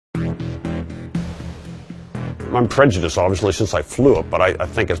I'm prejudiced, obviously, since I flew it, but I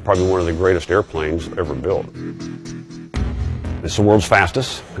think it's probably one of the greatest airplanes ever built. It's the world's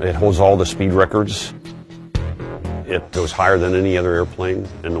fastest. It holds all the speed records. It goes higher than any other airplane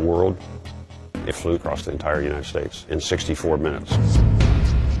in the world. It flew across the entire United States in 64 minutes.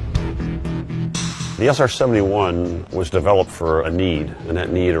 The SR-71 was developed for a need, and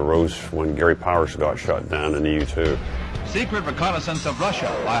that need arose when Gary Powers got shot down in the U-2. Secret reconnaissance of Russia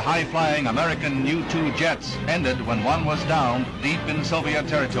by high-flying American U-2 jets ended when one was downed deep in Soviet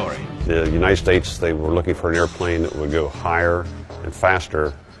territory. The United States, they were looking for an airplane that would go higher and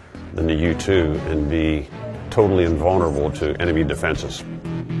faster than the U-2 and be totally invulnerable to enemy defenses.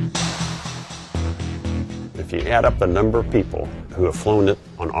 If you add up the number of people who have flown it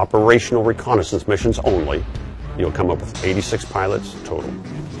on operational reconnaissance missions only, you'll come up with 86 pilots total.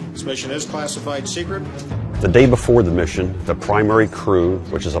 This mission is classified secret. The day before the mission, the primary crew,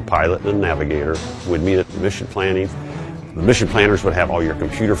 which is a pilot and a navigator, would meet at mission planning. The mission planners would have all your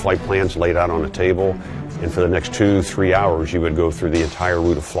computer flight plans laid out on a table, and for the next 2-3 hours, you would go through the entire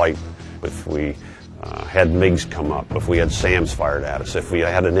route of flight. If we had MiGs come up, if we had SAMs fired at us, if we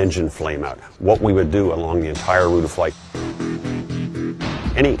had an engine flame out, what we would do along the entire route of flight.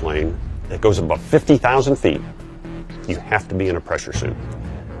 Any plane that goes above 50,000 feet, you have to be in a pressure suit.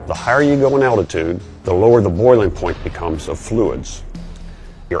 The higher you go in altitude, the lower the boiling point becomes of fluids.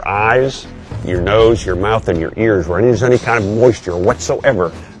 Your eyes, your nose, your mouth, and your ears, where there's any kind of moisture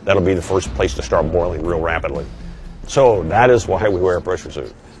whatsoever, that'll be the first place to start boiling real rapidly. So that is why we wear a pressure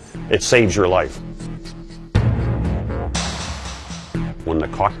suit. It saves your life. When the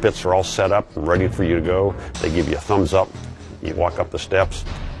cockpits are all set up and ready for you to go, they give you a thumbs up. You walk up the steps,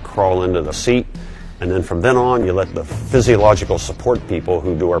 crawl into the seat, and then from then on, you let the physiological support people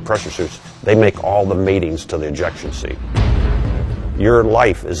who do our pressure suits, they make all the matings to the ejection seat. Your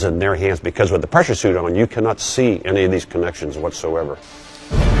life is in their hands because with the pressure suit on, you cannot see any of these connections whatsoever.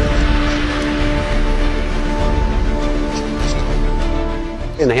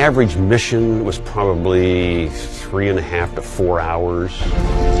 An average mission was probably 3.5 to 4 hours.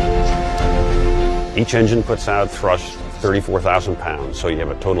 Each engine puts out thrust 34,000 pounds, so you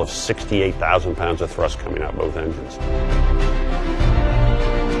have a total of 68,000 pounds of thrust coming out both engines.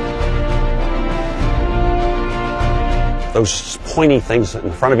 Those pointy things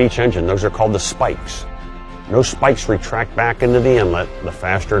in front of each engine, those are called the spikes. Those spikes retract back into the inlet the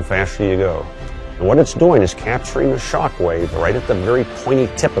faster and faster you go. And what it's doing is capturing the shock wave right at the very pointy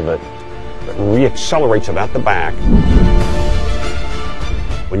tip of it that reaccelerates it at the back.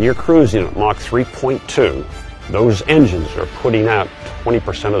 When you're cruising at Mach 3.2, those engines are putting out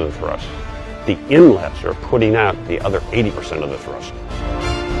 20% of the thrust. The inlets are putting out the other 80% of the thrust.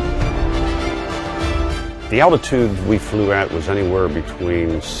 The altitude we flew at was anywhere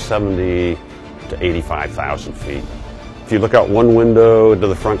between 70 to 85,000 feet. If you look out one window to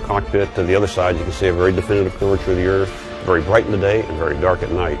the front cockpit to the other side, you can see a very definitive curvature of the Earth, very bright in the day and very dark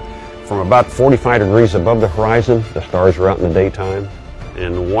at night. From about 45 degrees above the horizon, the stars are out in the daytime.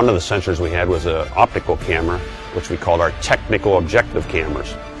 And one of the sensors we had was an optical camera, which we called our technical objective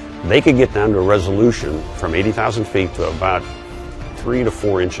cameras. They could get down to a resolution from 80,000 feet to about 3 to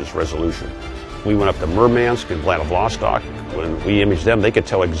 4 inches resolution. We went up to Murmansk and Vladivostok. When we imaged them, they could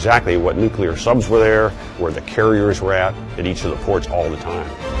tell exactly what nuclear subs were there, where the carriers were at each of the ports all the time.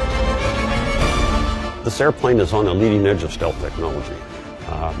 This airplane is on the leading edge of stealth technology.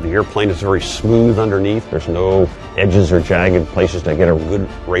 The airplane is very smooth underneath. There's no edges or jagged places to get a good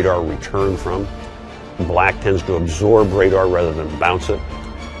radar return from. Black tends to absorb radar rather than bounce it.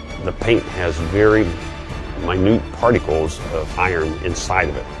 The paint has very minute particles of iron inside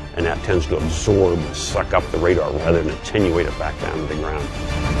of it, and that tends to absorb and suck up the radar rather than attenuate it back down to the ground.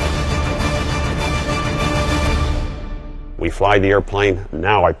 We fly the airplane.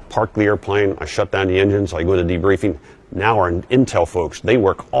 Now I park the airplane, I shut down the engines, I go to debriefing. Now our intel folks, they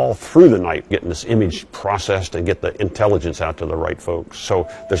work all through the night getting this image processed and get the intelligence out to the right folks. So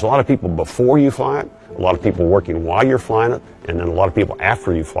there's a lot of people before you fly it, a lot of people working while you're flying it, and then a lot of people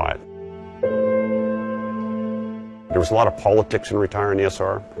after you fly it. There was a lot of politics in retiring the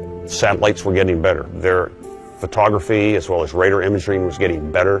SR. Satellites were getting better. Their photography as well as radar imaging was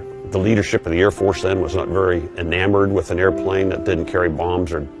getting better. The leadership of the Air Force then was not very enamored with an airplane that didn't carry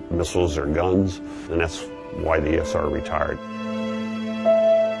bombs or missiles or guns, and that's why the SR retired.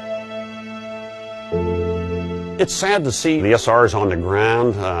 It's sad to see the SRs on the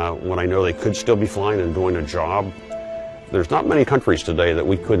ground when I know they could still be flying and doing a job. There's not many countries today that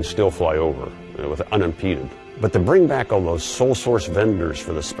we couldn't still fly over with unimpeded. But to bring back all those sole source vendors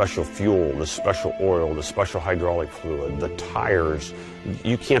for the special fuel, the special oil, the special hydraulic fluid, the tires,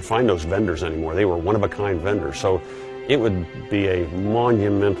 you can't find those vendors anymore. They were one-of-a-kind vendors. So it would be a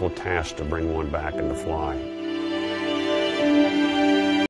monumental task to bring one back and to fly.